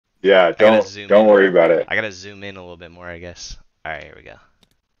Yeah, I gotta don't zoom don't in. worry about it. I gotta zoom in a little bit more, I guess. All right, here we go.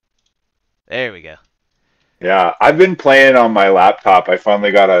 There we go. Yeah, I've been playing on my laptop. I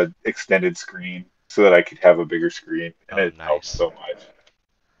finally got a extended screen so that I could have a bigger screen, and Oh, it helps nice. so much.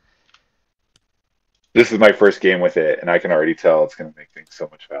 This is my first game with it, and I can already tell it's going to make things so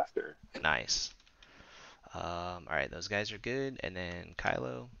much faster. Nice. All right, those guys are good. And then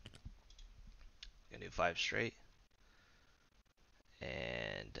Kylo, gonna do 5 straight.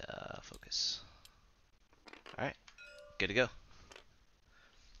 And focus. All right, good to go.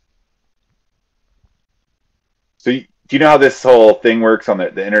 So, do you know how this whole thing works on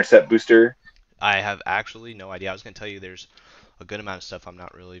the intercept booster? I have actually no idea. I was gonna tell you there's a good amount of stuff I'm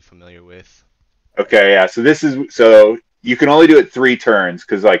not really familiar with. Okay, yeah. So you can only do it 3 turns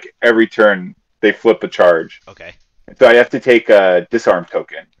because like every turn they flip a charge. Okay. And so I have to take a disarm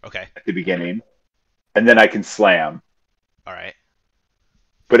token Okay. at the beginning, and then I can slam. All right.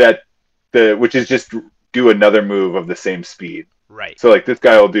 But at the which is just do another move of the same speed. Right. So like this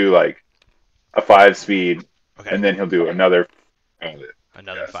guy will do like a 5 speed, Okay. and then he'll do another.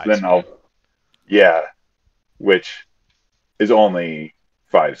 Another Yes. five Then speed. yeah, which is only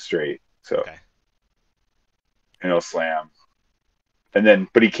 5 straight. So Okay. and he'll slam, and then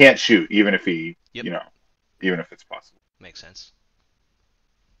but he can't shoot even if he Yep. even if it's possible. Makes sense.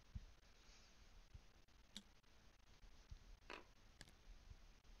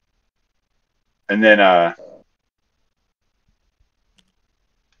 And then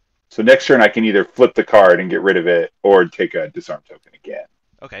so next turn I can either flip the card and get rid of it or take a disarm token again.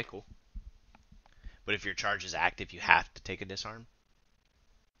 Okay. Cool. But if your charge is active, you have to take a disarm.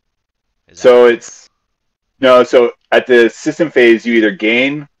 Is that So right? it's no, so at the system phase you either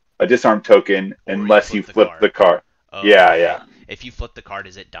gain a disarm token Or you unless you flip the flip the card. card. Yeah, Okay. yeah. If you flip the card,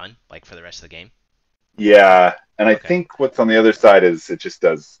 is it done? Like for the rest of the game? Yeah. And I Okay. think what's on the other side is it just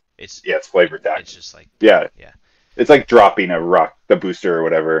does It's yeah, it's flavor text. it's just like Yeah. yeah. It's like dropping a rock, the booster or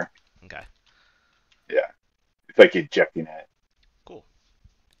whatever. Okay. Yeah. It's like ejecting it. Cool.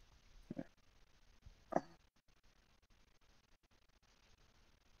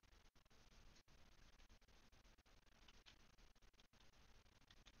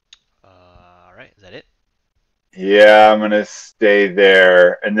 All right. Is that it? Yeah, I'm gonna stay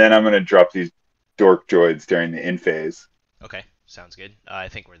there, and then I'm gonna drop these dork droids during the in phase. Okay. Sounds good. I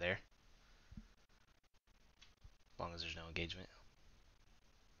think we're there. As long as there's no engagement.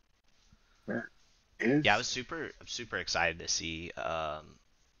 Where Yeah, is? I'm super excited to see how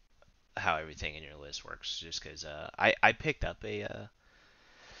everything in your list works. Just because I picked up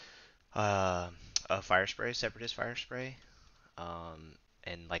uh, a fire spray, separatist fire spray,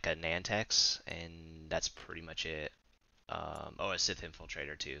 and like a Nantex, and that's pretty much it. Oh, a Sith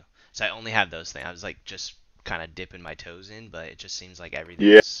infiltrator too. So I only have those things. I was like just kind of dipping my toes in, but it just seems like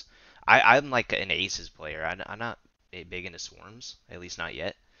Yeah, everything's. I'm like an aces player. I'm not big into swarms, at least not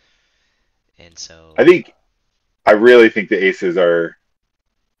yet. And I so think I really think the aces are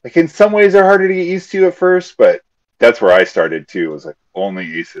like in some ways they're harder to get used to at first, but that's where I started too. Was like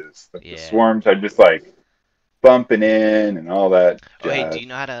only aces. Like the yeah. swarms, I'm just like bumping in and all that Oh hey, jazz. do you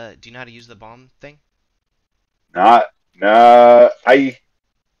know how to use the bomb thing? Not, nah. I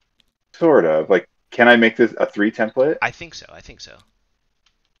sort of like. Can I make this a 3 template? I think so. I think so.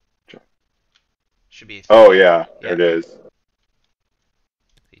 Should be a Oh three. yeah, there Yeah. it is.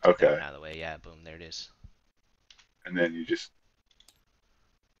 You take that one Okay, out of the way. Yeah. Boom. There it is. and then you just.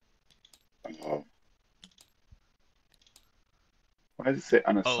 Oh, why does it say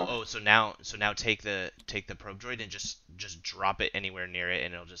Oh, unassigned? oh. So now take the probe droid and just drop it anywhere near it,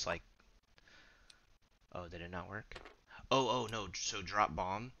 and it'll just like. Oh, did it not work? Oh, no. So drop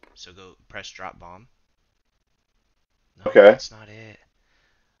bomb. So go press drop bomb. No, Okay. that's not it.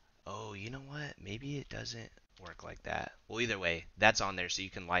 Oh, you know what? Maybe it doesn't work like that. Well, either way, that's on there, so you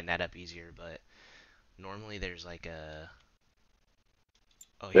can line that up easier. But normally there's like a.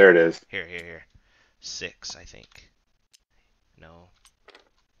 Oh, There here, it is. here. 6, I think. No.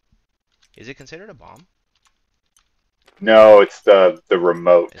 Is it considered a bomb? No, it's the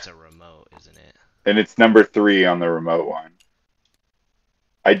remote, It's a remote, isn't it? and it's number 3 on the remote one.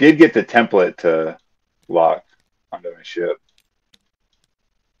 I did get the template to lock onto my ship,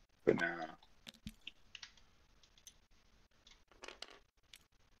 but no.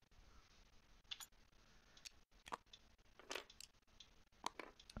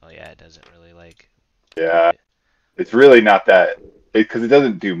 Oh yeah, it doesn't really like do Yeah, it. it's really not that because it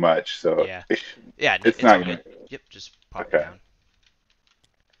doesn't do much, so Yeah. Yeah, it's it's not all gonna. good. Yep, just pop it Okay. down.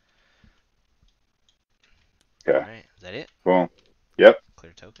 Okay. Alright, is that it? Cool. Yep.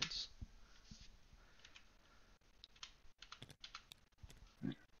 Clear tokens.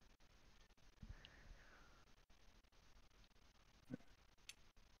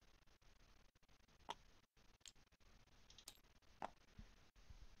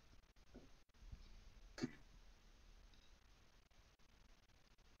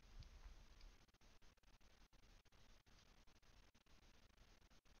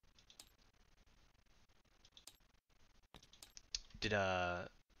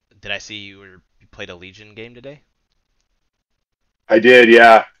 did I see you played a Legion game today? I did,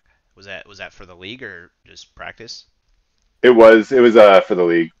 yeah. Was that for the league or just practice? It was for the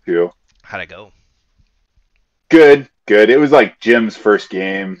league too. How'd it go? Good, good. It was like Jim's first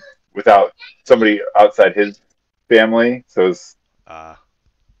game without somebody outside his family. Uh,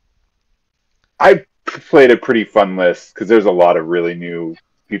 I played a pretty fun list because there's a lot of really new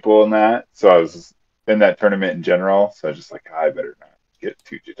people in that. So I mhm, was in that tournament in general. So I was just like, I better not get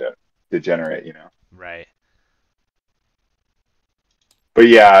too degenerate, you know. right. But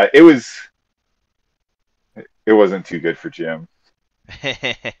yeah, it wasn't too good for Jim.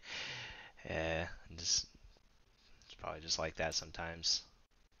 Yeah, just it's probably just like that sometimes.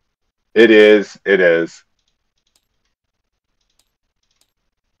 It is, it is.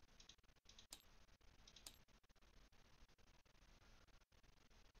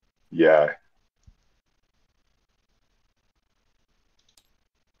 Yeah,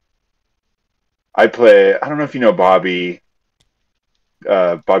 I play. I don't know if you know Bobby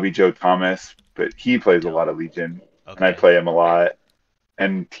Joe Thomas, but he plays a lot Don't. of Legion, and I Okay. play him a lot,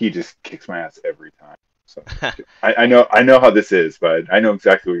 and he just kicks my ass every time. So I know how this is, but I know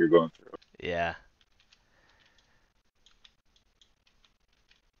exactly what you're going through. Yeah.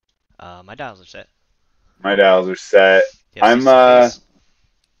 My dials are set. My dials are set. You have I'm system uh phase?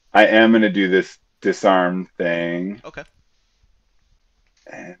 I am gonna do this disarm thing, Okay.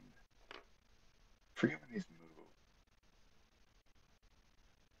 and forget what these move.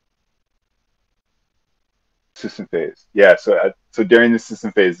 System phase. Yeah. So during the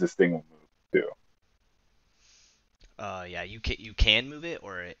system phase, this thing will move too. Yeah, you can move it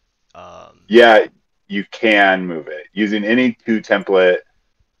or Yeah, you can move it using any two template,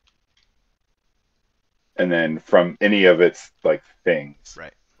 and then from any of its like things,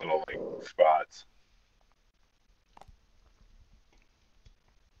 right. little like spots.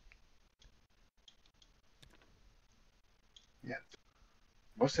 Yeah,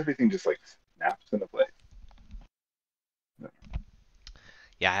 most everything just like snaps into place.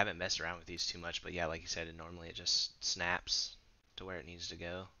 Yeah, I haven't messed around with these too much, but yeah, like you said, normally it just snaps to where it needs to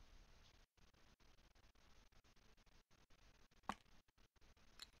go.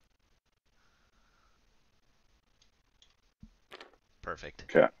 Perfect.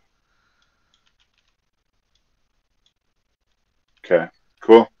 Okay. Okay.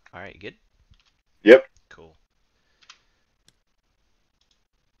 Cool. All right, good. Yep. Cool.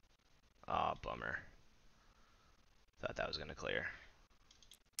 Ah, bummer. Thought that was gonna clear.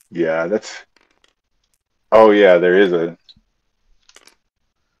 Yeah. That's. Oh yeah. There is a.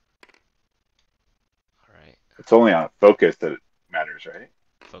 All right. It's only on a focus that it matters, right?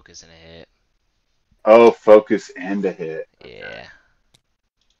 Focus and a hit. Oh, focus and a hit. Okay. Yeah.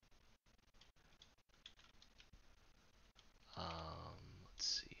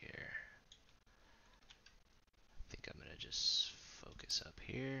 Let's see here. I think I'm gonna just focus up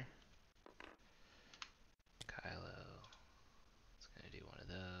here. Kylo is gonna do one of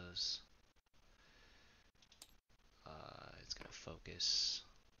those. It's gonna focus,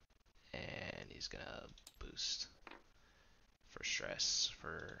 and he's gonna boost for stress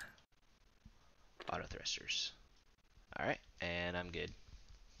for auto thrusters. All right, and I'm good.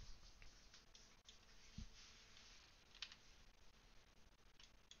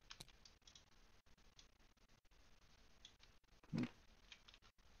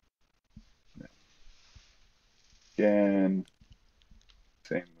 Again,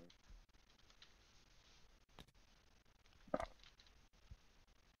 same move.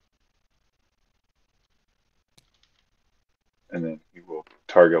 And then he will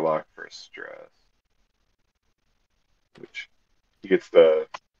target lock for a stress, which he gets the.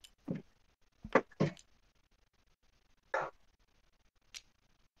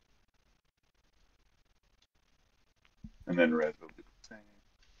 And then red will do the same.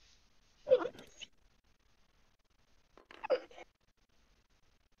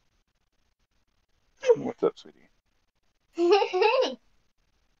 What's up, sweetie?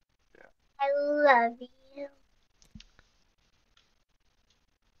 Yeah. I love you.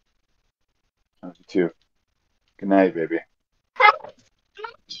 Love you too. Good night, baby.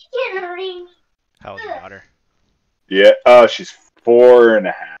 How old's your daughter? Yeah. Oh, she's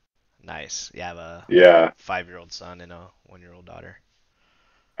 4.5. Nice. You have a Yeah. 5-year-old son and a 1-year-old daughter.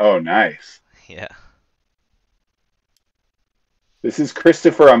 Oh, nice. Yeah. This is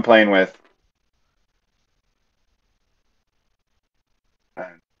Christopher I'm playing with.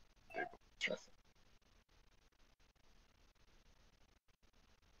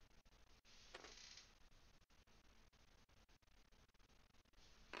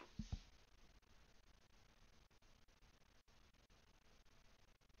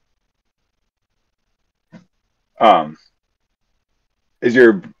 Um, is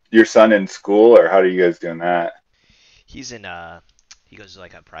your son in school, or how are you guys doing that? He's in he goes to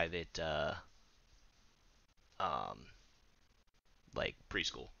like a private um like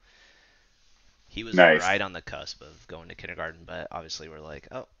preschool. He was Nice. right on the cusp of going to kindergarten, but obviously we're like,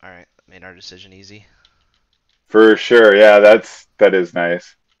 oh, all right, made our decision easy. For sure. Yeah, that is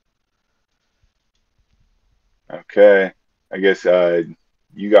nice. Okay. I guess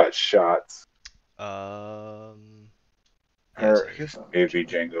you got shots. Yeah, Or so I guess maybe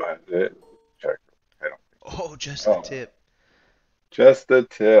Django has it. Check. I don't think so. oh, just the Oh, tip just the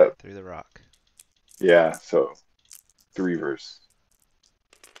tip. through the rock. Yeah, so three verse.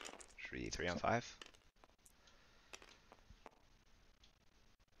 Three on five.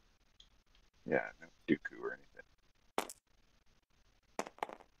 Yeah, no Dooku or anything.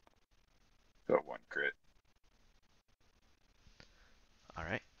 So one crit. All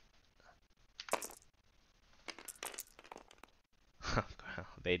right.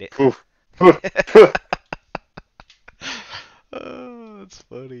 Bait it. Poof. Poof. Poof. Oh, that's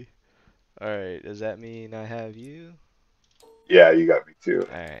funny. All right, does that mean I have you? Yeah, you got me too.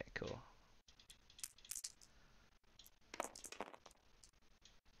 All right, cool.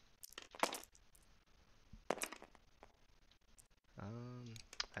 Um,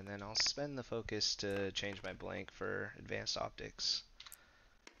 and then I'll spend the focus to change my blank for advanced optics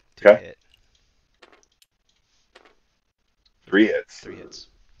to Okay. hit. For Three hits. 3 hits.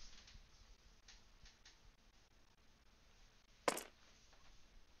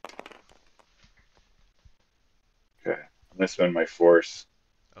 Okay. I'm gonna spend my force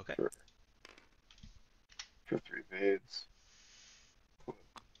Okay. for three evades.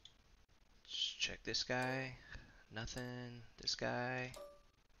 Just check this guy. Nothing. This guy.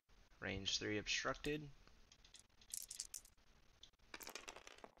 Range 3 obstructed.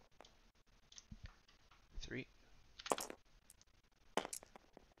 3.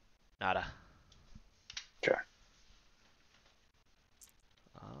 Nada. Okay.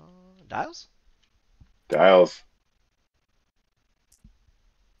 Dials? Dials.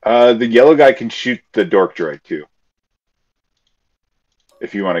 The yellow guy can shoot the dork droid too.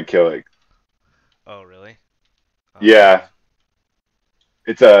 If you want to kill it. Oh, really? Yeah.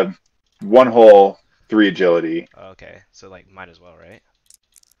 It's a one hole, three agility. Okay, so like might as well, right?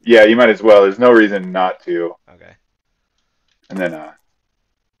 Yeah, you might as well. There's no reason not to. Okay. And then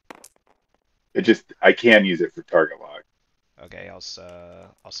it just I can use it for target lock. Okay, I'll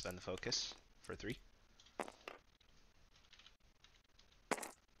spend the focus for 3.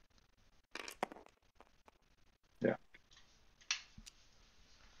 Yeah.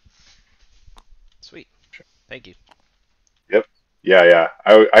 Sweet. Thank you. Yep. Yeah, yeah.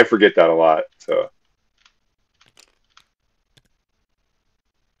 I forget that a lot. So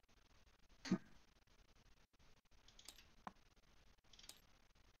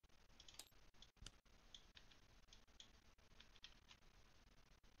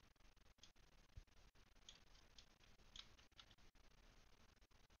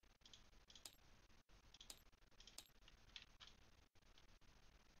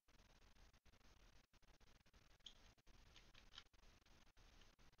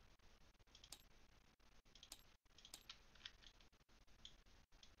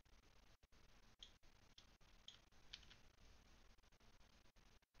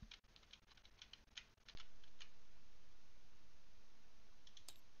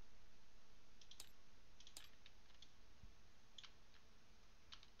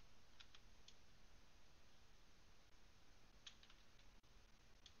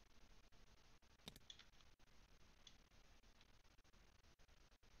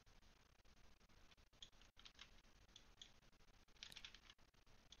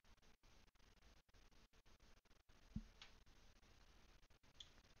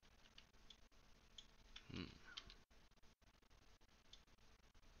Hmm.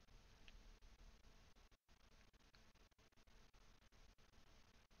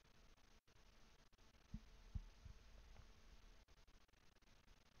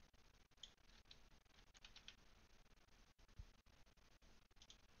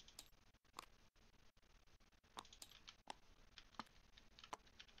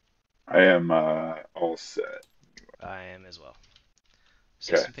 I am all set. I am as well.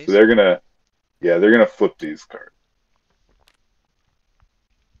 Okay. System So phase? they're gonna flip these cards.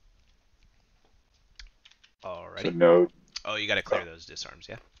 So Alrighty. no. Oh, you gotta Oh, clear those disarms,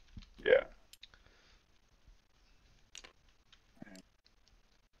 yeah? yeah.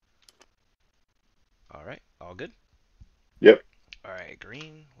 Alright, all good? Yep. Alright,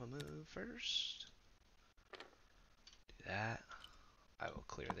 green will move first. Do that. I will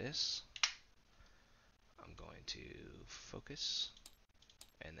clear this. I'm going to focus,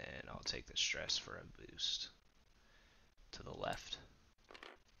 and then I'll take the stress for a boost to the left.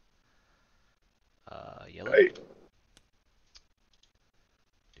 Yellow. Right. Do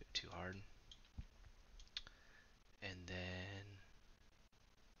it too hard. And then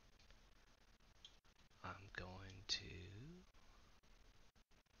I'm going to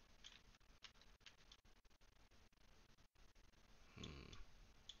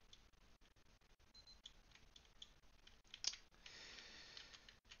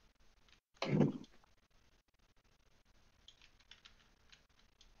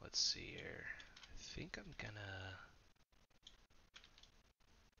let's see here. I think I'm gonna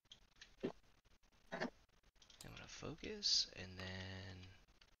focus, and then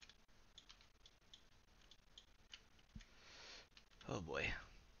oh boy,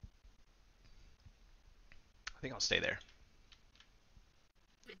 I think I'll stay there.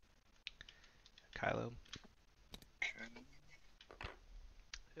 Kylo.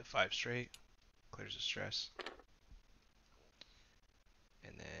 5 straight, clears the stress.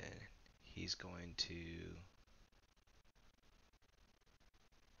 And then he's going to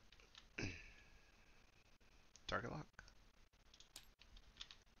target lock.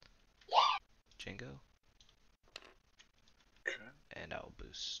 Django. And I'll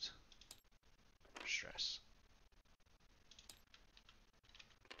boost stress.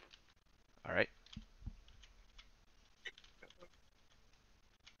 Alright.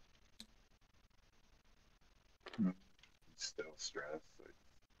 Still stress.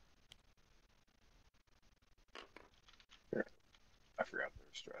 I forgot there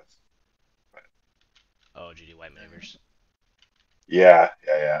was stress. But... Oh, did you do white maneuvers? Yeah.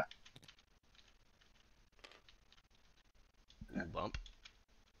 Ooh, bump.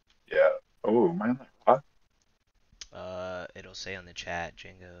 Yeah. Oh, mine hot. It'll say on the chat,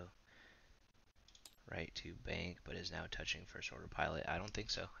 Django right to bank, but is now touching first order pilot. I don't think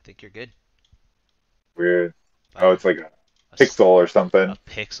so. I think you're good. Weird. By Oh, it's like a pixel or something. A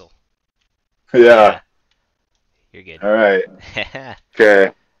pixel. Yeah. You're good. All right.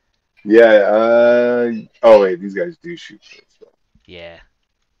 Okay. Yeah. Oh wait, these guys do shoot first. Yeah.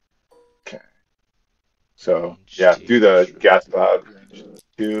 Okay. So Range yeah, 2. do the gas cloud range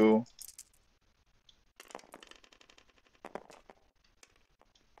 2.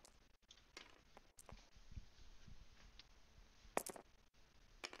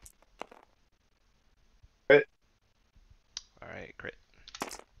 Crit. All right, crit.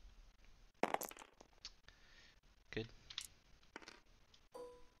 Good.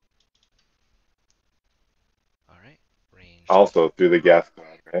 All right, range. Also through the gas cloud,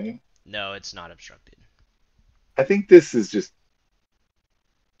 right? No, it's not obstructed. I think this is just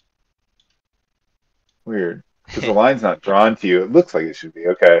weird because the line's not drawn to you. It looks like it should be.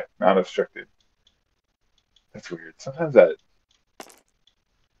 Okay, not obstructed. That's weird. Sometimes that.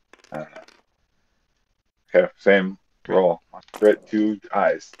 I don't know. Okay, same Crit. roll. Crit 2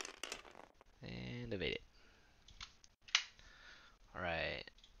 eyes. And evade it. All right,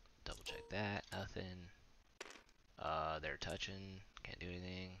 double check that. Nothing. They're touching. Can't do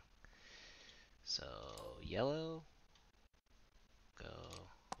anything. So yellow. Go.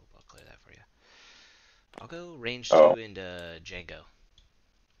 I'll clear that for you. I'll go range 2 into Django.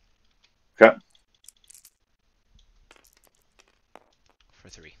 Okay. For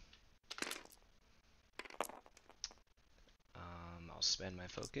 3. I'll spend my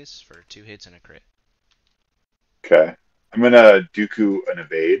focus for 2 hits and a crit. Okay. I'm gonna Dooku an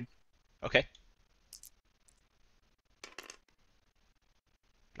evade. Okay.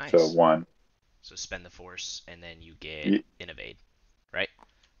 Nice. So 1. So spend the force and then you get an evade, right?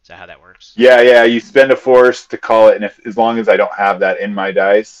 Is that how that works? Yeah. You spend a force to call it, and if as long as I don't have that in my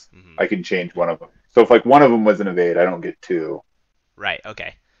dice, I can change one of them. So if like one of them was an evade, I don't get 2. Right.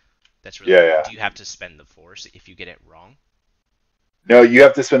 Okay. That's really cool. Yeah. Do you have to spend the force if you get it wrong? No, you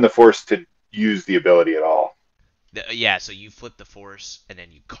have to spend the force to use the ability at all. Yeah. So you flip the force and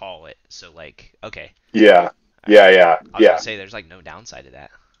then you call it. So like, okay. Yeah. I was gonna say there's like no downside to that.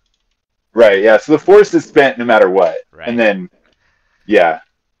 Right. Yeah. So the force is spent no matter what, Right. and then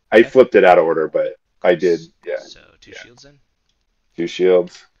I flipped it out of order, but I did. Yeah. So 2 shields then. 2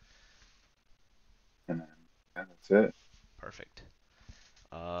 shields, and that's it. Perfect.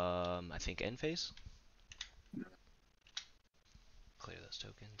 I think end phase. Clear those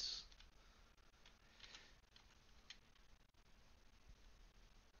tokens.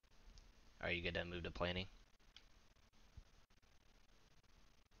 Are you good to move to planning?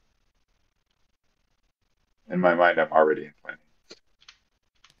 In my mind, I'm already in planning.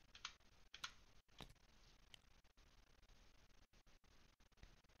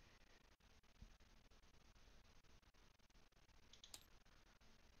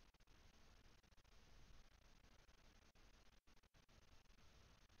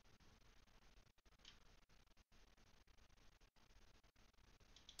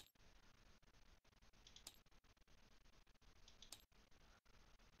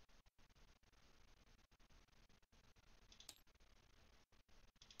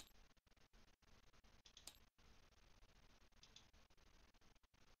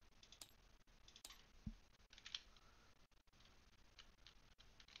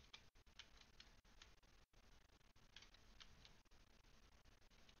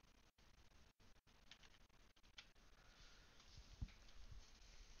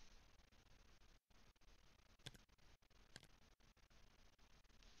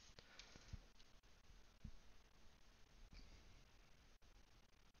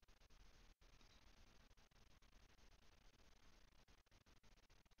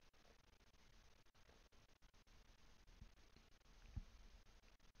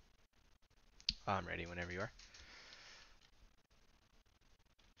 I'm ready whenever you are.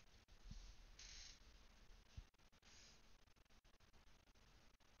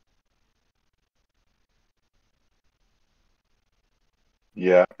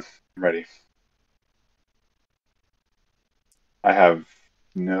 Yeah, I'm ready. I have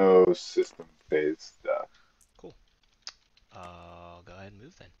no system phase stuff. Cool. Go ahead and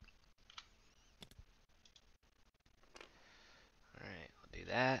move then. Alright, I'll do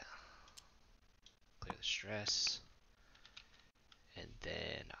that. Clear the stress. And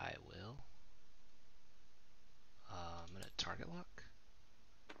then I will. I'm going to target lock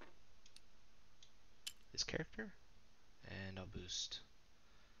this character. And I'll boost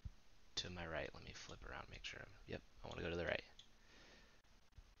to my right. Let me flip around, make sure. Yep, I want to go to the right.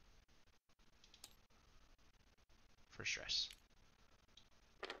 For stress.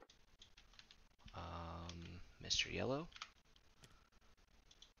 Mr. Yellow.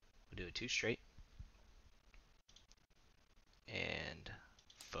 We'll do a 2 straight. And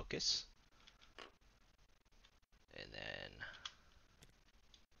focus. And then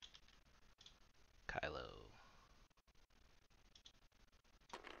Kylo.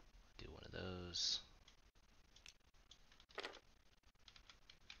 Do one of those.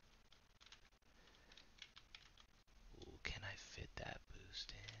 Ooh, can I fit that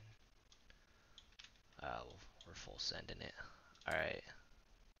boost in? Oh, we're full sending it. Alright.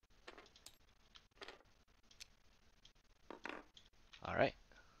 Alright.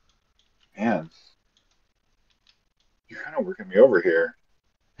 Man, you're kind of working me over here.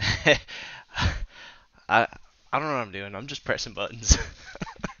 I don't know what I'm doing. I'm just pressing buttons.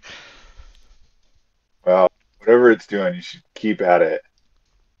 Well, whatever it's doing, you should keep at it.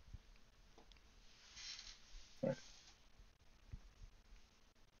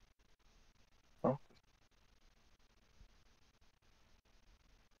 Oh,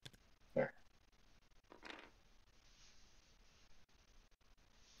 there.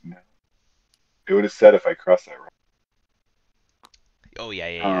 No. It would have said if I crossed that Oh yeah.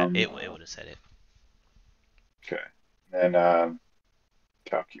 right. It would have said it. Okay. Then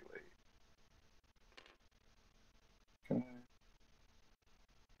calculate. Okay.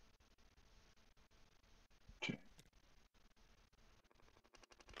 Okay.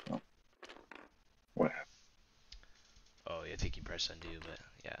 Oh, what happened? Oh, I think you pressed undo, but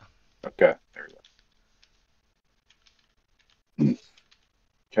yeah. Okay. There we go.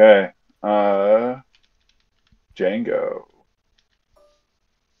 Okay. Django.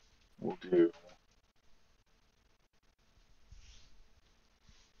 We'll do.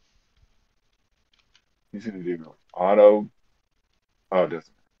 He's gonna do auto. Oh, it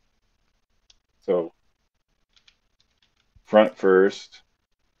doesn't. So front first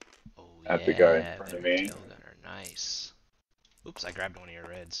Oh at the guy in yeah, front of veteran me. tail gunner, nice. Oops, I grabbed one of your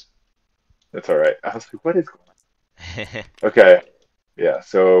reds. That's all right. I was like, what is going on? Okay. Yeah.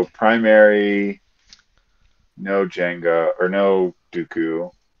 So primary, no Jenga or no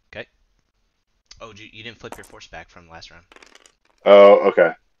Dooku. Okay. Oh, you didn't flip your force back from last round. Oh,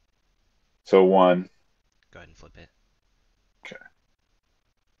 okay. So one. Go ahead and flip it. Okay.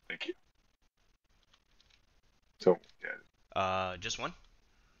 Thank you. So yeah. Just one?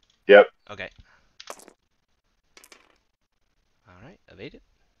 Yep. Okay. Alright, evade it.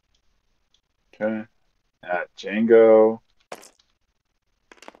 Okay. At Django.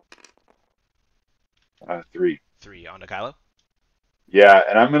 Three. 3 onto Kylo. Yeah,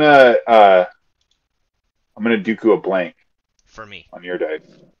 and I'm gonna Dooku a blank For me. on your dice.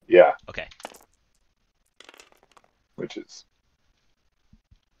 Yeah, Okay. which is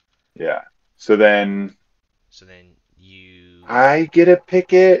yeah. So then So then you. I get to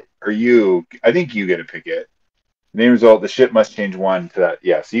pick it, or you? I think you get to pick it. Name result: the ship must change one to that.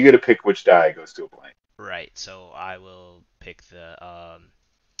 Yeah, so you get to pick which die goes to a blank. Right, so I will pick Yeah.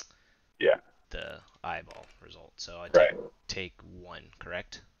 the eyeball result. So I Right. take 1,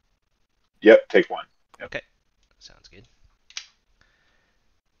 correct? Yep. Take one. Yep. Okay. Sounds good.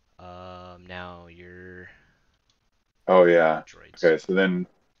 Now your Oh yeah. droids. Okay. So then,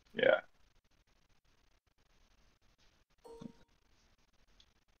 yeah.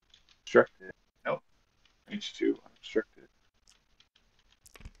 Obstructed. No. H2 unobstructed.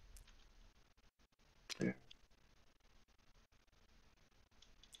 Yeah.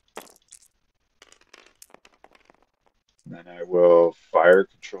 And then I will fire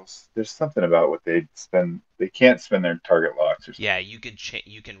control. There's something about what they spend. They can't spend their target locks or something. Yeah, you can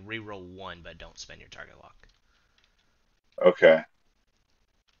reroll 1, but don't spend your target lock. Okay.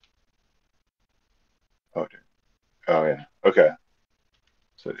 Oh, dude. Oh yeah. Okay.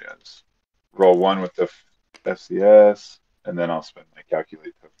 So yeah, just roll one with the FCS, and then I'll spend my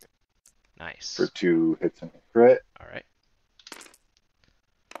calculate token. for Nice. 2 hits and a crit. All right.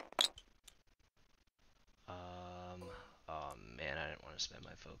 Oh man, I didn't want to spend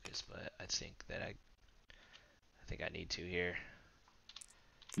my focus, but I think that I need to here.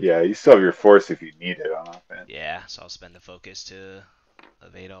 Yeah, you still have your force if you need it on offense. Yeah, so I'll spend the focus to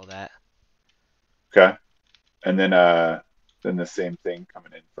evade all that. Okay. And then the same thing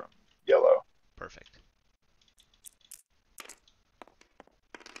coming in from yellow. Perfect.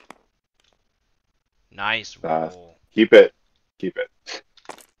 Nice roll. Keep it. Keep it.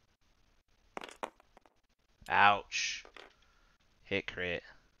 Ouch. Hit crit.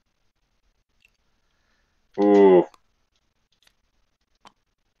 Ooh.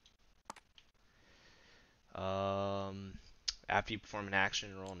 After you perform an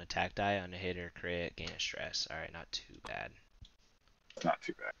action, roll an attack die on a hit or crit, gain a stress. All right, not too bad. Not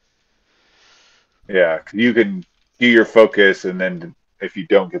too bad. Yeah, 'cause you can do your focus, and then if you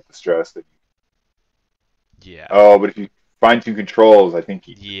don't get the stress, then Yeah. but if you find 2 controls, I think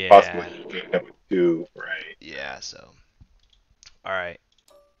you could Yeah. possibly get them with 2, right? Yeah. So. All right.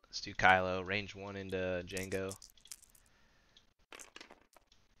 Let's do Kylo. Range 1 into Django.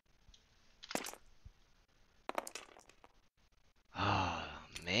 Oh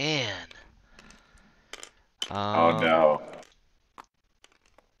man. Oh no.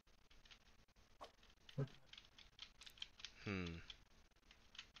 Hmm.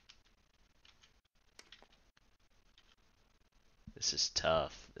 This is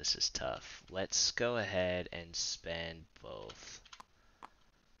tough. This is tough. Let's go ahead and spend both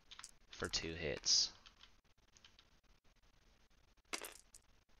for 2 hits.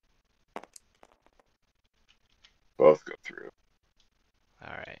 Both go through.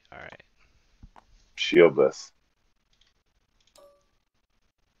 All right. All right. Shieldless.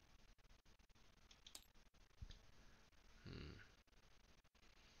 Hmm.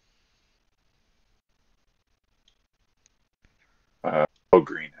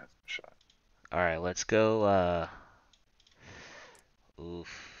 Green has a shot. All right. Let's go.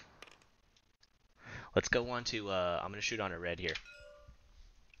 Oof. Let's go on to. I'm gonna shoot on a red here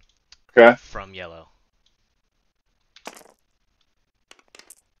Okay. from yellow,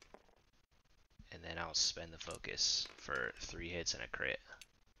 and then I'll spend the focus for 3 hits and a crit.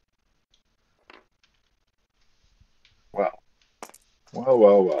 Well.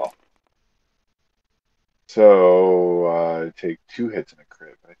 Well. So take 2 hits and a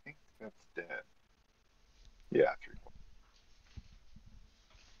crit, but I think that's dead. Yeah, 3.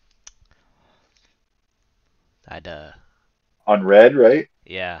 I had to. On red, right?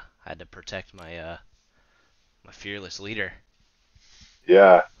 Yeah. I had to protect my fearless leader.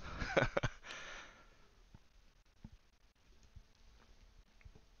 Yeah.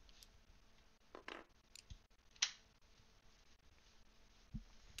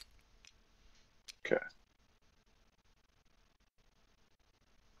 Okay.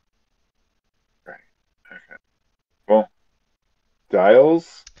 Right. Okay. Well,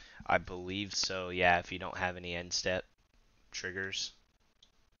 dials. I believe so. Yeah. If you don't have any end step triggers.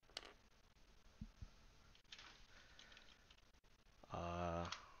 Uh,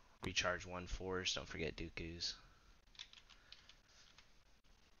 recharge 1 force. Don't forget Dooku's.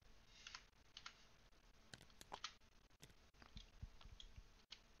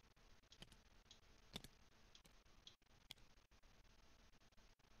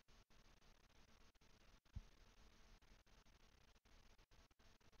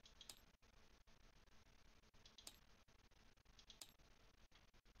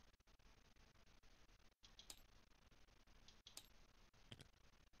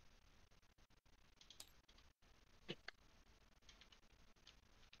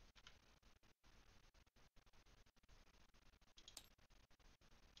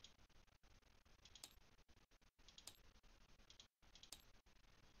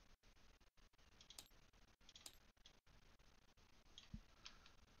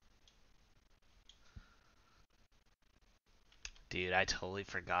 Dude, I totally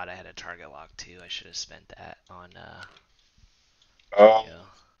forgot I had a target lock too. I should have spent that on. There we Oh, go.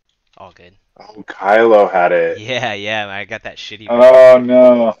 All good. Kylo had it. Yeah. I got that shitty range. Oh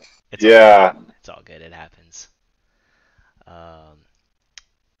no. It's all good. Yeah. It's all good. It happens. Um,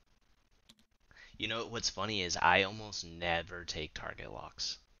 you know what's funny is I almost never take target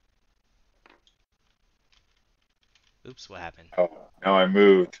locks. Oops, what happened? Oh no, I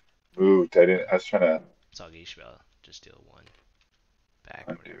moved. Moved. I didn't. I was trying to It's all good. You should be able to just deal 1 back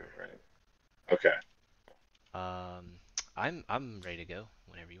or undo whatever. it. Right. Okay. I'm ready to go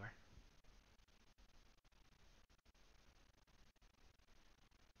whenever you are.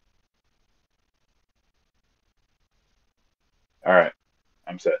 All right.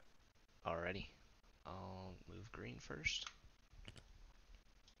 I'm set. Alrighty. I'll move green first.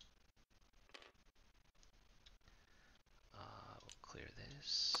 We'll clear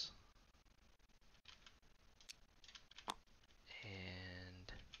this.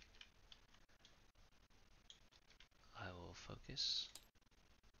 And I will focus.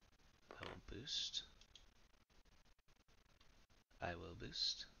 I will boost. I will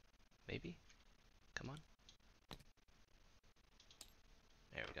boost. Maybe? Come on.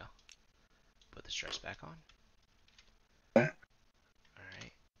 There we go. Put the stress back on.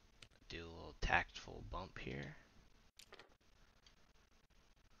 Alright. Do a little tactful bump here.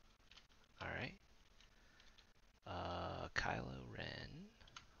 Alright. Kylo Ren.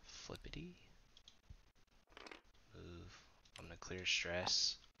 Flippity. Move. I'm gonna clear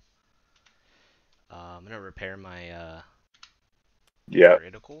stress. I'm gonna repair my Yeah,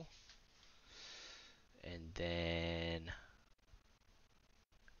 critical. And then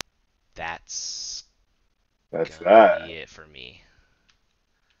that's gonna that. be it for me.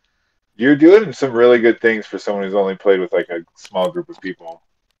 You're doing some really good things for someone who's only played with like a small group of people.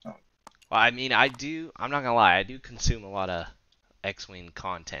 Well, I mean, I'm not gonna lie, I do consume a lot of X-Wing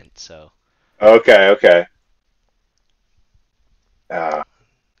content, so. Okay, okay. Uh,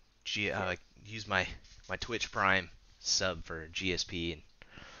 I use my Twitch Prime sub for GSP and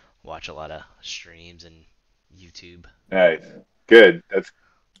watch a lot of streams and YouTube. nice. Good. That's.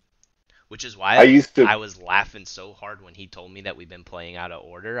 Which is why I used to. I was laughing so hard when he told me that we've been playing out of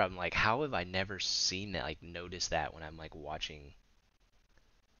order. I'm like, how have I never seen that? Like, noticed that when I'm like watching.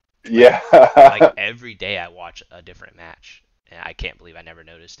 Yeah. Like every day I watch a different match, and I can't believe I never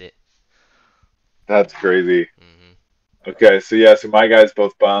noticed it. That's crazy. Hmm. Okay, so yeah, so my guys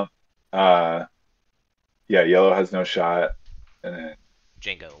both bump. Uh, yeah, yellow has no shot, and then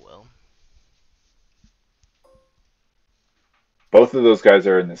Django will. both of those guys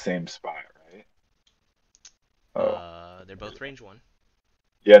are in the same spot, right? Oh, They're both range 1.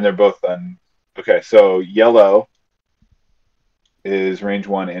 yeah, and they're both on. Okay, so yellow is range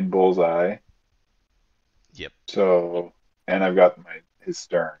one in bullseye. Yep. So, and I've got his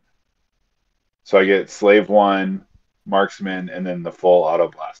stern. So I get slave one, marksman, and then the full auto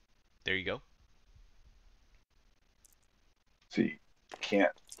blast. There you go. So you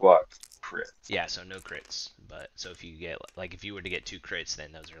can't block crits. Yeah, so no crits. But so if you get like if you were to get 2 crits,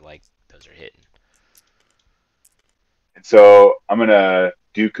 then those are hitting. And so I'm gonna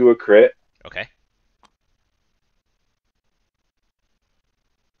Dooku a crit. Okay.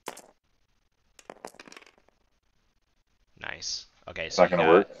 Nice. Okay, It's so not you gonna got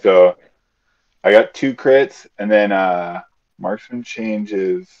work. So I got 2 crits, and then marksman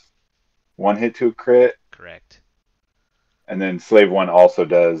changes one hit to a crit, correct. and then slave one also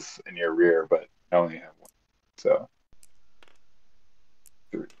does in your rear, but I only have one. So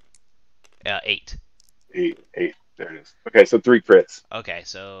 8. 8. There it is. Okay, so 3 crits. Okay,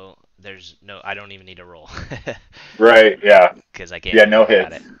 so there's no. I don't even need to roll Right, yeah. because I can't Yeah, believe no I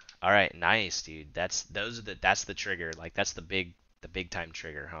got hits. it. All right, nice, dude. That's the trigger. Like that's the big time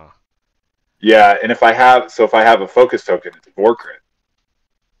trigger, huh? Yeah, and if I have a focus token, it's a 4 crit.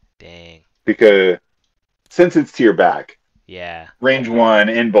 Dang. Because since it's to your back, Yeah. range one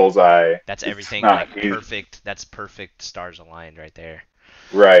in bullseye, That's it's everything not like huge. perfect. That's perfect stars aligned right there.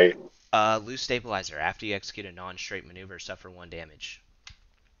 Right. Loose stabilizer. After you execute a non-straight maneuver, suffer 1 damage.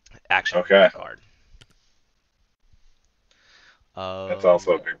 Action Okay. reveal card. That's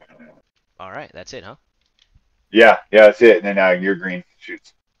also a Um. big one. All right, that's it, huh? Yeah, that's it. And then your green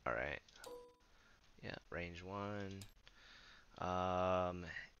shoots. All right. Yeah, range 1. Um,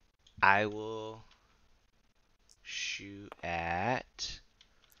 I will shoot at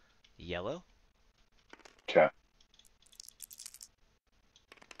yellow. Okay.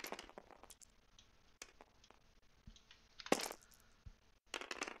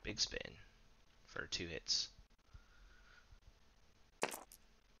 Big spin for 2 hits.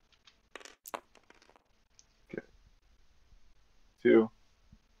 Okay. 2.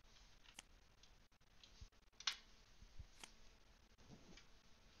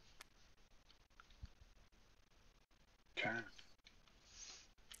 Okay.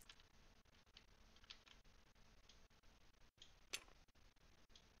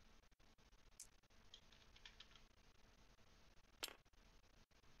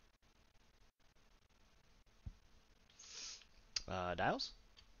 Dials.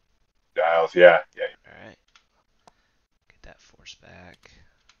 Dials. Yeah. Yeah. All right. Get that force back.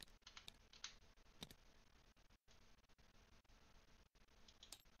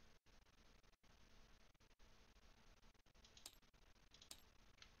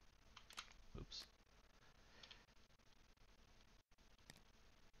 Oops.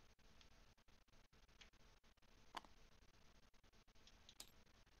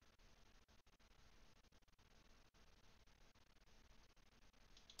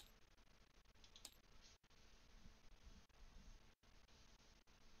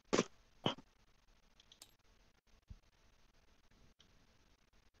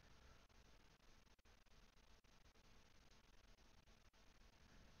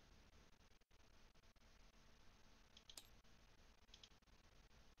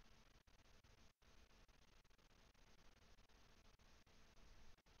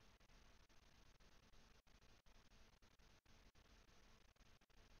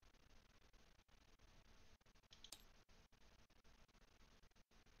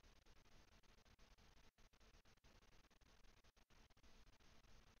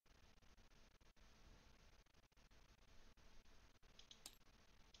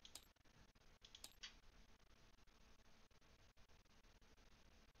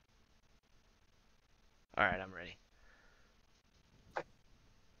 Alright, I'm ready.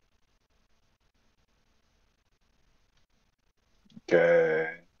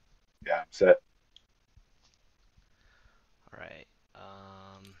 Okay. Yeah, I'm set. Alright. Oh,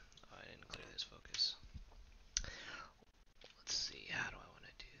 I didn't clear this focus. Let's see, how do I want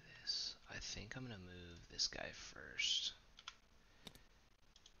to do this? I think I'm going to move this guy first.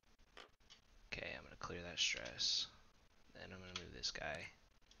 Okay, I'm going to clear that stress. Then I'm going to move this guy.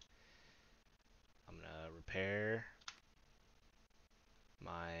 I'm going to repair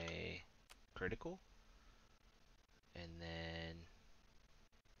my critical. And then,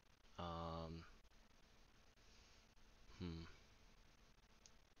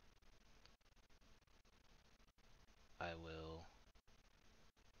 I will.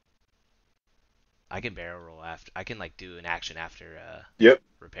 I can barrel roll after. I can like do an action after Yep.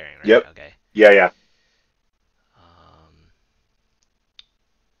 repairing, right? Yep. Okay. Yeah.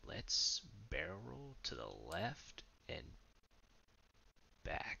 Let's barrel roll to the left and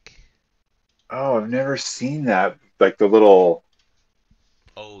back. Oh, I've never seen that. Like the little.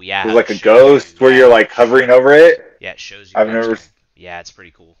 Oh yeah, There's how it like a shows ghost you. where Yeah, you're like hovering over it. yeah, it shows you I've next never. turn. Yeah, it's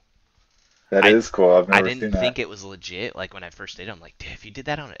pretty cool. That I is cool. I've I never didn't seen that. think it was legit. Like when I first did it, I'm like, dude, if you did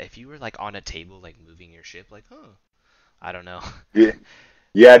that if you were like on a table, like moving your ship, like, huh, I don't know. Yeah.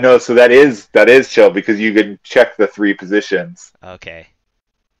 Yeah. No. So that is chill because you can check the 3 positions. Okay.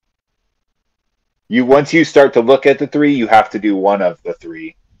 Once you start to look at the 3, you have to do one of the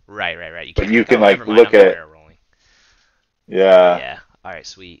 3. Right. You But can't be you like, can oh, never like mind, I'm look just at. barrel rolling. Yeah. Yeah. All right,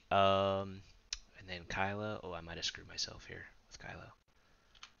 sweet. And then Kylo. Oh, I might have screwed myself here with Kylo.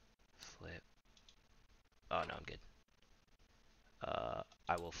 Flip. Oh no, I'm good.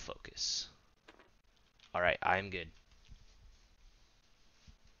 I will focus. All right, I'm good.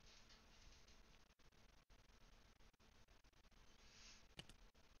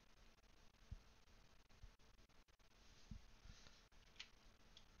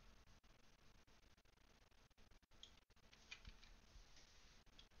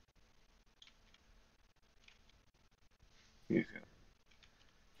 He's gonna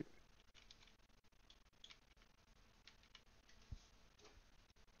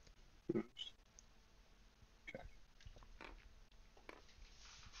boost.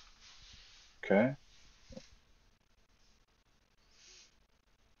 Okay.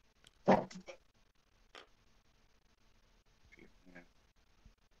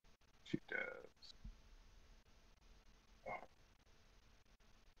 She does. Oh,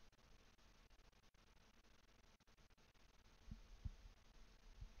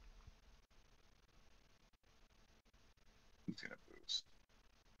 he's gonna boost.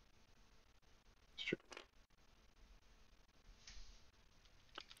 Sure.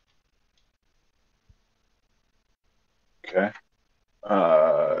 Okay.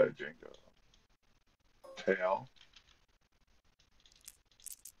 Django. Tail.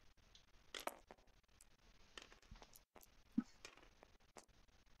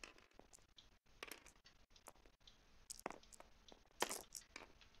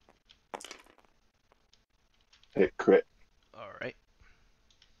 Hit crit. All right.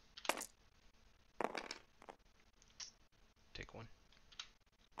 Take one.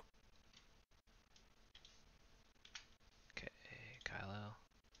 Okay, Kylo.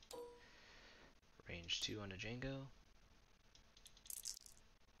 Range 2 on a Django.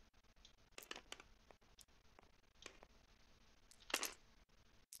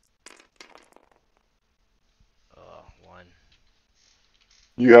 Oh, one.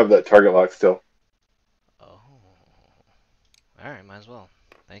 You have that target lock still. Oh. All right, might as well.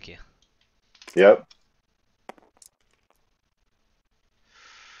 Thank you. Yep.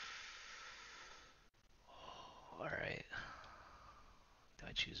 All right. Do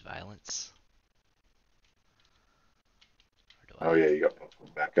I choose violence? Or do Oh I? yeah, you got both of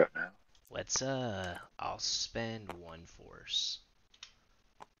them back up now. Let's I'll spend one force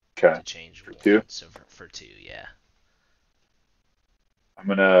Okay. to change For one. 2. So for 2, yeah. I'm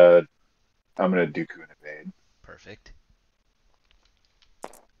gonna Dooku and evade. Perfect.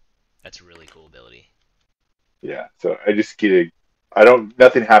 That's a really cool ability. Yeah. So I just get a. I don't.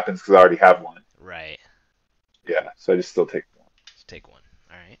 Nothing happens because I already have one. Right. Yeah. So I just still take one. Let's take one.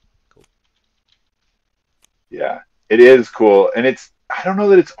 All right. Cool. Yeah. It is cool, and it's. I don't know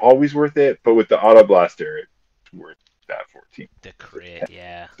that it's always worth it, but with the auto blaster, it's worth that 14 The points or crit, 10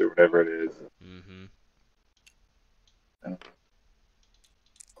 yeah. points or whatever it is. Mm-hmm.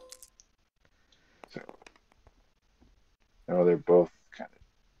 So, oh, they're both kind of.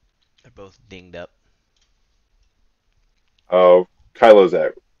 They're both dinged up. Oh, Kylo's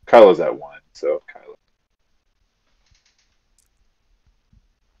at 1, so Kylo.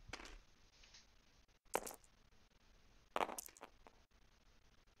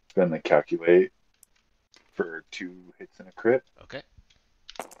 spend the calculate for 2 hits and a crit. Okay.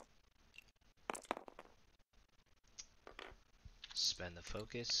 Spend the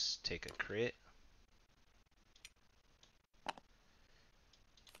focus, take a crit.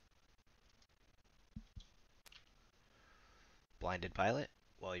 Blinded pilot.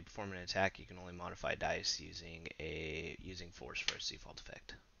 While you perform an attack, you can only modify dice using force for its default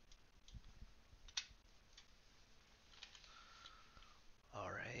effect.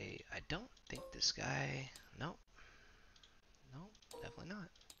 Alright, I don't think this guy... Nope. Nope, definitely not.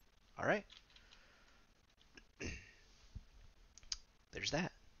 Alright. There's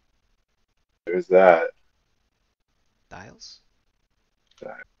that. There's that. Dials?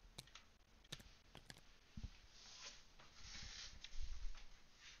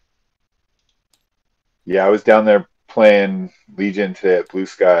 Yeah, I was down there playing Legion today at Blue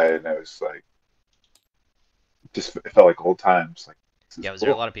Sky, and I was like, just it felt like old times. Like, this is Yeah, was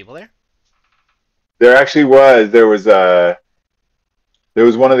there a cool. lot of people there? There actually was. There was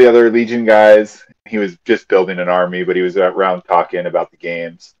one of the other Legion guys. He was just building an army, but he was around talking about the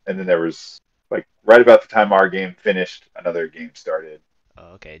games. And then there was like right about the time our game finished, another game started.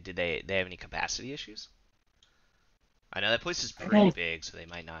 Oh, okay. Did they have any capacity issues? I know that place is I pretty don't. big, so they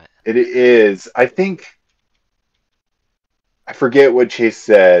might not. It is. I think I forget what Chase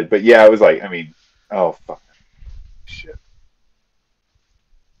said, but yeah, it was like, I mean, oh fuck, shit.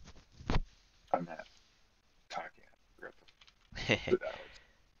 I'm not talking.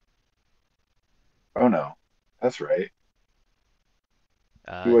 Oh no, that's right.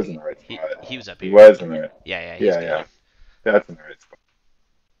 He was in he, the right he spot. he was up He here. was in the right. Yeah, he's Yeah, good. yeah. That's in the right spot.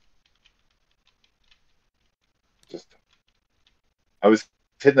 Just I was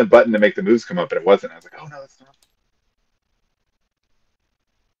hitting the button to make the moves come up, and it wasn't. I was like, oh no, that's not.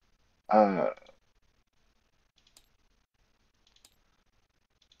 Uh,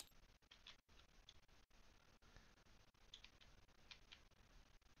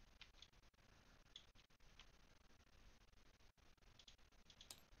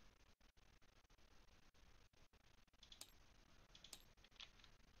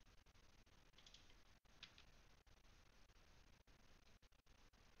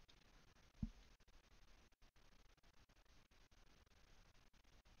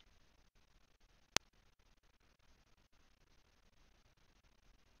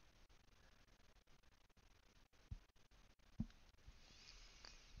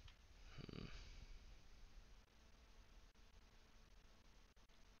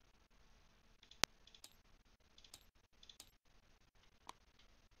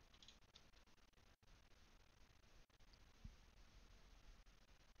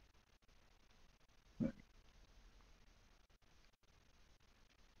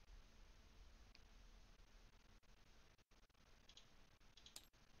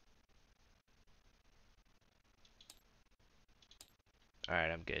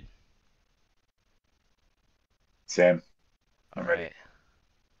 Alright, I'm good. Sam, I'm ready. Alright.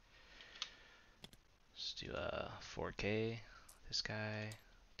 Let's do a 4K. This guy.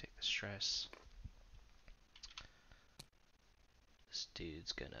 Take the stress. This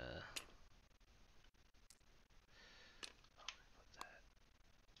dude's gonna...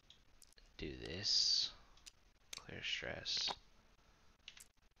 do this. Clear stress.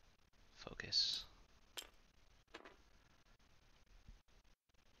 Focus.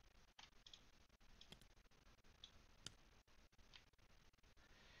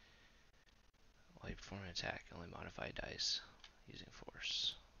 While you perform an attack, only modify dice using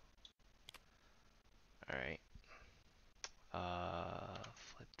force. Alright.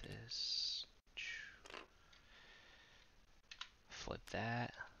 Flip this. Flip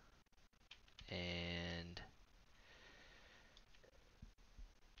that. And...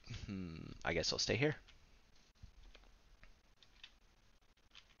 I guess I'll stay here.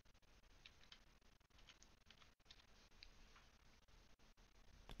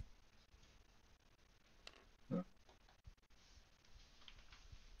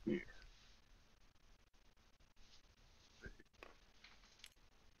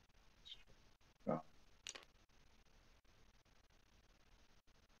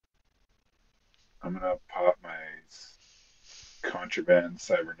 I'm gonna pop my contraband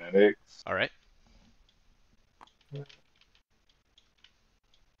cybernetics. Alright.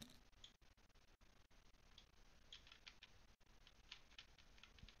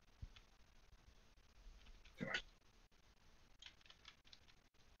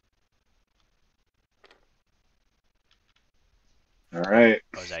 All right.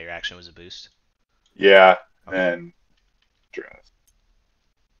 Oh, is that your action was a boost? Yeah, Okay. and dress.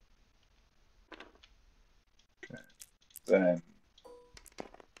 Okay. Then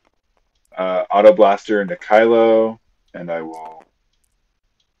Auto Blaster into Kylo, and I will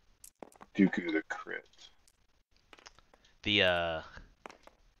Dooku the crit.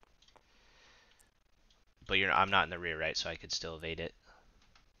 But I'm not in the rear, right? So I could still evade it.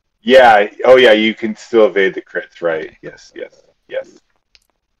 Yeah. Oh, yeah. You can still evade the crits, right? Okay, cool. Yes. Yes. Yes.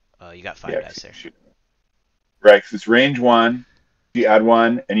 You got 5 Yeah. dice there. Shoot. Right. Because it's range 1. You add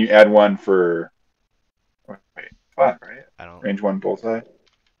 1, and you add 1 for. Wait, 5, right? I don't. Range 1 bullseye.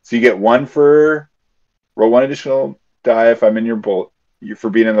 So you get 1 for roll 1 additional die if I'm in your bull. You for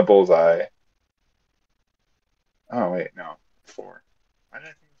being in the bullseye. Oh wait, no, 4. Why did I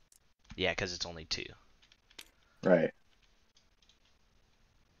think? Yeah, because it's only 2. Right.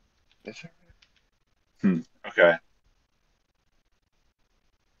 Okay.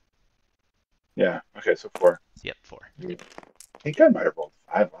 Yeah. Okay. So 4. Yep, 4. I think I might have rolled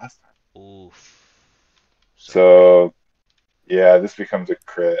 5 last time. Oof. So yeah, this becomes a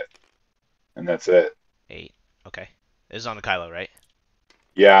crit, and that's it. 8. Okay. This is on the Kylo, right?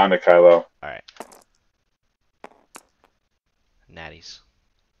 Yeah, on to Kylo. Alright. Natties.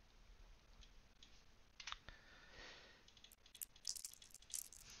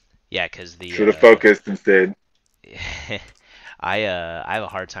 Yeah, because Should have focused instead. I have a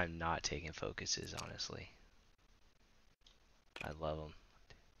hard time not taking focuses, honestly. I love them.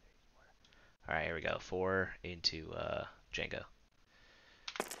 Alright, here we go. 4 into Django.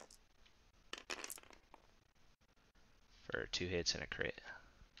 For 2 hits and a crit.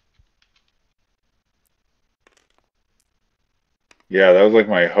 Yeah, that was like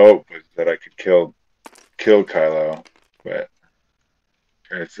my hope was that I could kill Kylo, but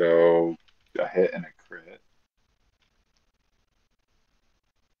okay, so a hit and a crit.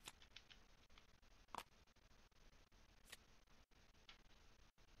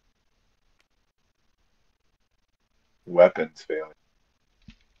 Weapons failure.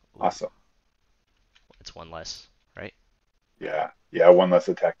 Ooh, Awesome. it's 1 less, right? Yeah. Yeah, 1 less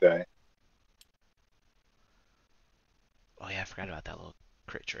attack die. Oh yeah, I forgot about that little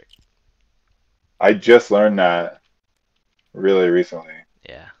crit trick. I just learned that really recently.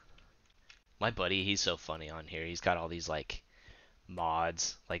 Yeah. My buddy, he's so funny on here. He's got all these like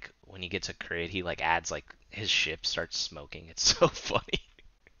mods. Like when he gets a crit, he like adds like his ship starts smoking. It's so funny.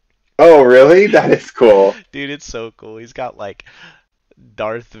 Oh, really? That is cool. Dude, it's so cool. He's got like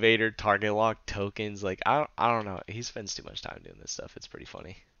Darth Vader target lock tokens. Like I don't know. He spends too much time doing this stuff. It's pretty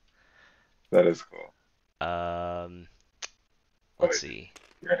funny. That is cool. Um, Oh, let's see.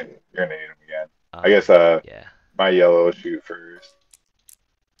 you're gonna need him again. I guess Yeah. my yellow will shoot first.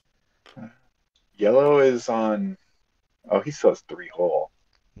 Yellow is on. Oh, he still has 3 hull.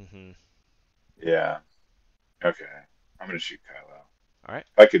 Mhm. Yeah. Okay. I'm gonna shoot Kylo. All right.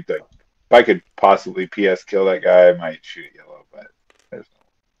 If I could possibly PS kill that guy, I might shoot at yellow, but there's no.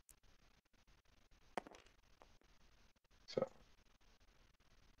 So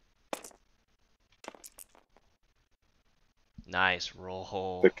Nice roll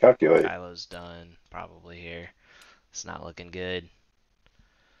hole. the calculate. Kylo's done probably here. It's not looking good.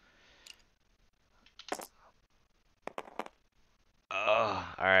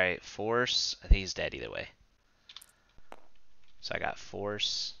 Oh, all right. Force. I think he's dead either way. So I got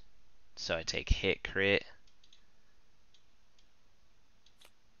force. So I take hit, crit,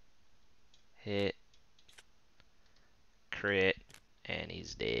 hit, crit, and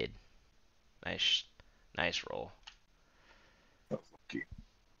he's dead. Nice, nice roll.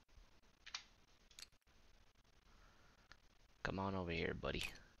 Come on over here, buddy.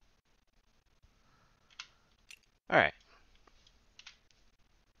 All right.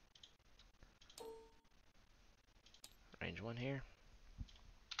 Range 1 here.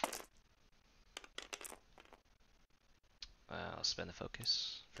 I'll spend the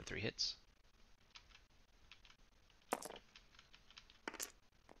focus for 3 hits.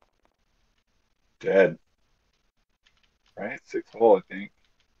 Dead. Right? 6 hull, I think.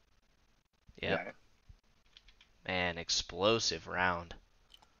 Yep. Yeah. Man, explosive round.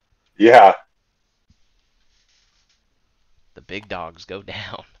 Yeah. The big dogs go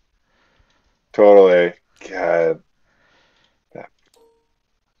down. Totally. God.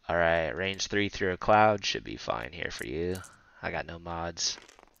 All right, range 3 through a cloud should be fine here for you. I got no mods.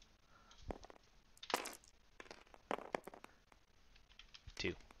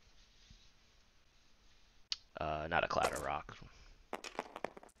 2. Not a cloud or rock.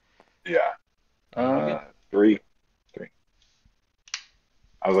 Yeah. And you're 3. 3.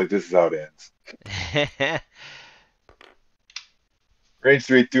 I was like, this is how it ends. good. Range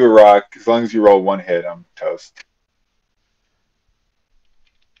 3 through a rock. As long as you roll 1 hit, I'm toast.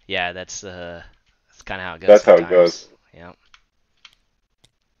 Yeah, that's kind of how it goes That's how it goes. sometimes. Yep.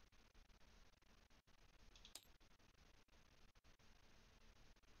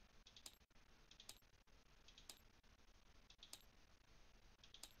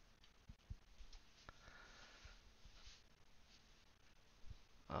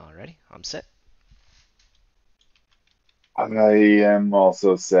 ready? I'm set. I am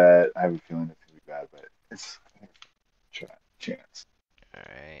also set. I have a feeling it's gonna be bad, but it's chance. All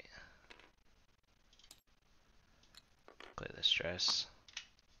right. Clear the stress.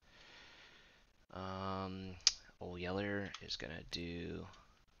 Old Yeller is gonna do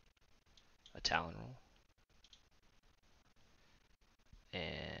a Talon roll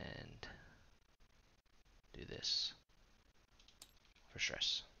and do this for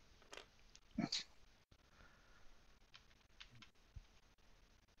stress.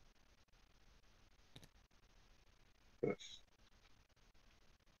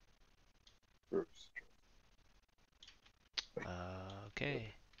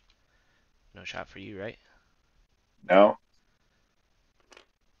 Okay. No shot for you, right? No.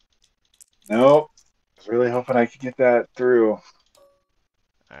 Nope. I was really hoping I could get that through.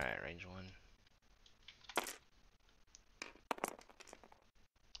 Alright, range 1.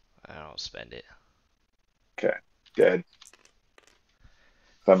 I'll spend it. Okay, dead.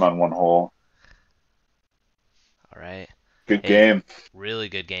 I'm on one hole. Alright. Good Hey, game. really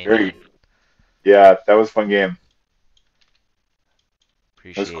good game, Very. man. Yeah, that was a fun game.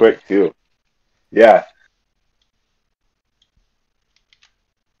 It was Appreciate it. quick too. Yeah.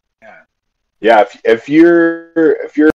 Yeah. Yeah. If you're